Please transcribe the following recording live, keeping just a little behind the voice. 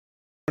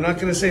I'm not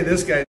gonna say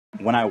this guy.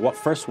 When I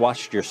first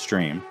watched your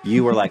stream,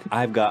 you were like,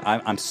 I'm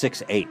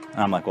 6'8", and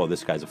I'm like, well,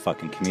 this guy's a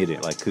fucking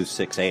comedian. Like, who's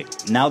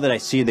 6'8"? Now that I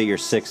see that you're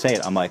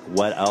 6'8", I'm like,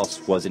 what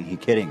else wasn't he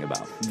kidding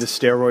about? The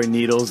steroid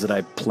needles that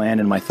I plant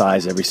in my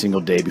thighs every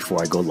single day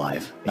before I go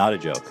live. Not a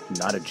joke.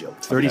 Not a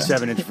joke.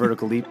 37-inch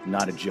vertical leap,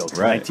 not a joke.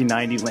 Right.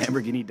 1990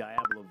 Lamborghini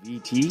Diablo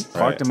VT,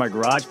 parked in my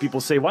garage.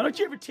 People say, why don't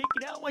you ever take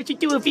it out? Why'd you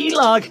do a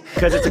vlog?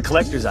 Because it's a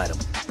collector's item,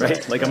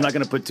 right? Like, I'm not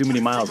going to put too many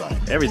miles on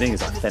it. Everything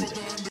is authentic.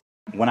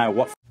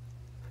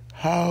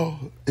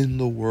 How in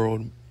the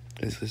world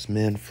is this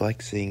man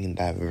flexing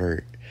that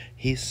vert?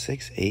 He's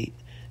 6'8",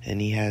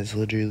 and he has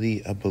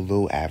literally a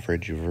below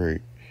average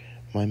vert.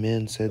 My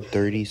man said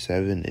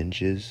 37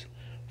 inches.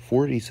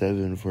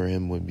 47 for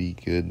him would be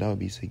good. That would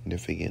be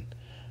significant.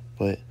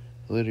 But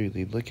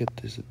literally, look at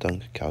this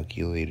dunk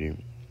calculator.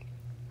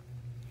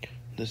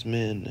 This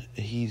man,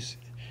 he's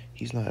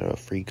not a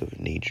freak of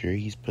nature.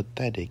 He's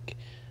pathetic.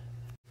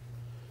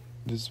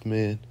 This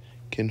man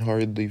can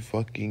hardly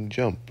fucking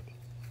jump.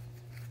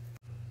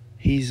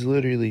 He's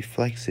literally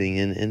flexing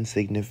an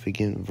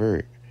insignificant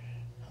vert.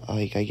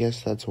 Like, I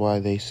guess that's why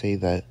they say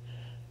that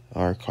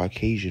our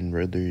Caucasian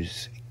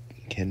brothers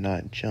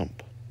cannot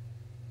jump.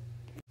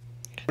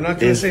 I'm not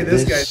gonna say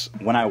this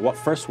guy. When I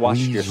first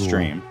watched your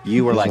stream,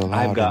 you were like,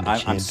 I'm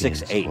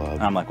 6'8",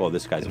 and I'm like, well,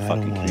 this guy's a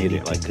fucking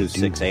comedian. Like, who's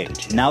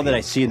 6'8"? Now that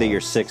I see that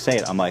you're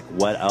 6'8", I'm like,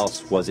 what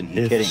else wasn't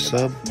he kidding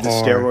about? The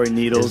steroid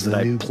needles that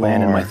I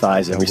plant in my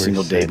thighs every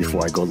single day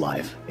before I go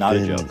live. Not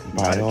a joke.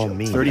 By all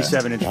means,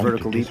 37-inch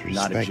vertical leap,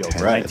 not a joke.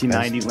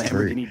 1990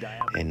 Lamborghini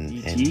Diablo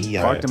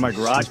VT, parked in my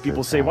garage.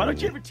 People say, why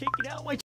don't you ever take it out?